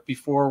up with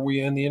before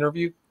we end the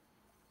interview?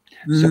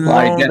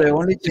 Supply. I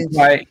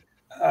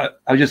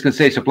was just going to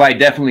say supply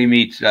definitely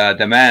meets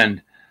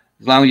demand.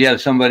 As long as you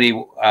have somebody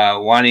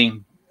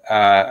wanting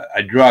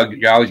a drug,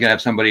 you're always going to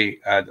have somebody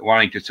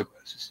wanting to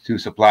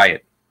supply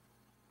it.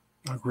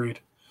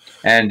 Agreed.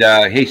 And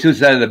Jesus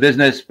is out of the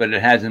business, but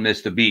it hasn't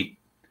missed a beat.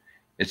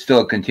 It's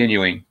still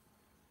continuing.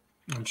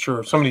 I'm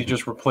sure. Somebody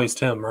just replaced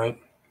him, right?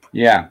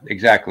 Yeah,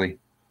 exactly.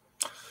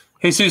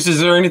 Jesus, is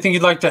there anything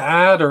you'd like to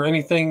add or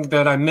anything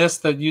that I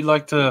missed that you'd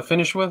like to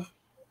finish with?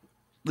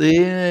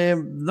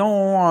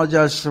 No, I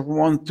just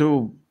want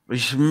to.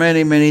 There's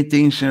many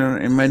things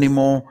and many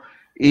more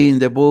in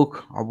the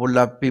book. I would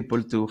love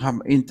people to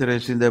have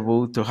interest in the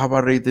book, to have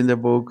a read in the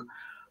book.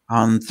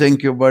 And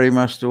thank you very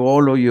much to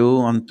all of you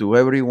and to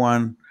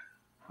everyone.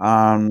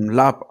 And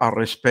love and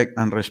respect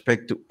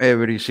to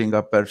every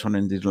single person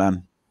in this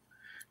land.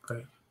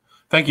 Great.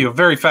 Thank you. A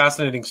very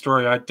fascinating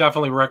story. I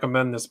definitely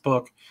recommend this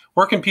book.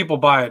 Where can people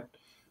buy it,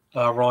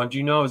 Ron, do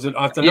you know? Is it?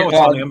 I have to know it's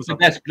on Amazon.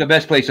 The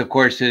best place, of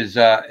course, is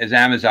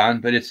Amazon,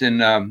 but it's in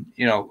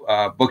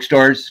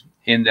bookstores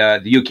in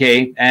the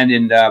UK and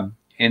in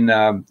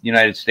the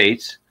United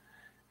States,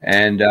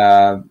 and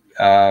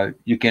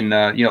you can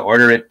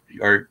order it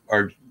or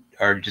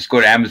just go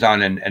to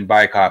Amazon and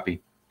buy a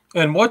copy.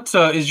 And what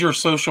is your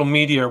social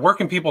media? Where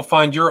can people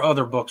find your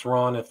other books,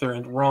 Ron? If they're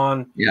in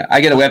Ron, yeah,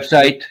 I get a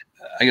website.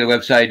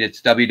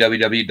 It's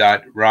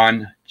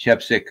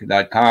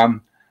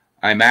www.ronchepesiuk.com.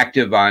 I'm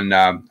active on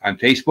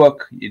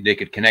Facebook. They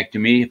could connect to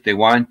me if they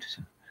want.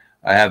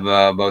 I have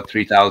about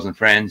 3,000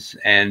 friends,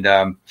 and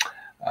I'm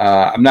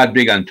not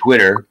big on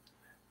Twitter.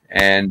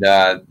 And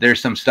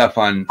there's some stuff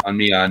on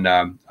me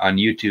on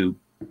YouTube.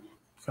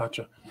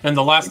 Gotcha. And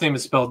the last name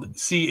is spelled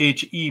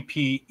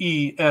Chepesiuk.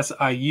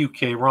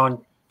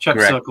 Ron Chepesiuk.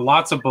 Correct.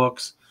 Lots of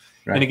books.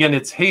 Right. And again,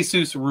 it's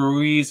Jesus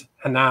Ruiz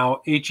Henao,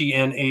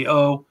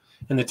 Henao.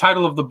 And the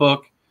title of the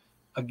book,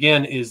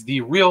 again, is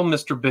The Real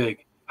Mr.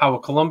 Big: How a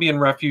Colombian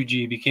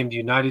Refugee Became the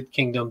United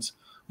Kingdom's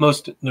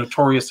Most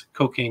Notorious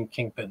Cocaine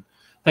Kingpin.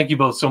 Thank you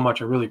both so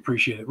much. I really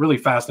appreciate it. Really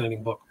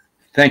fascinating book.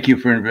 Thank you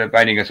for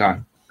inviting us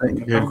on.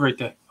 Thank you. Have a great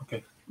day.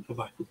 Okay.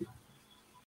 Bye-bye.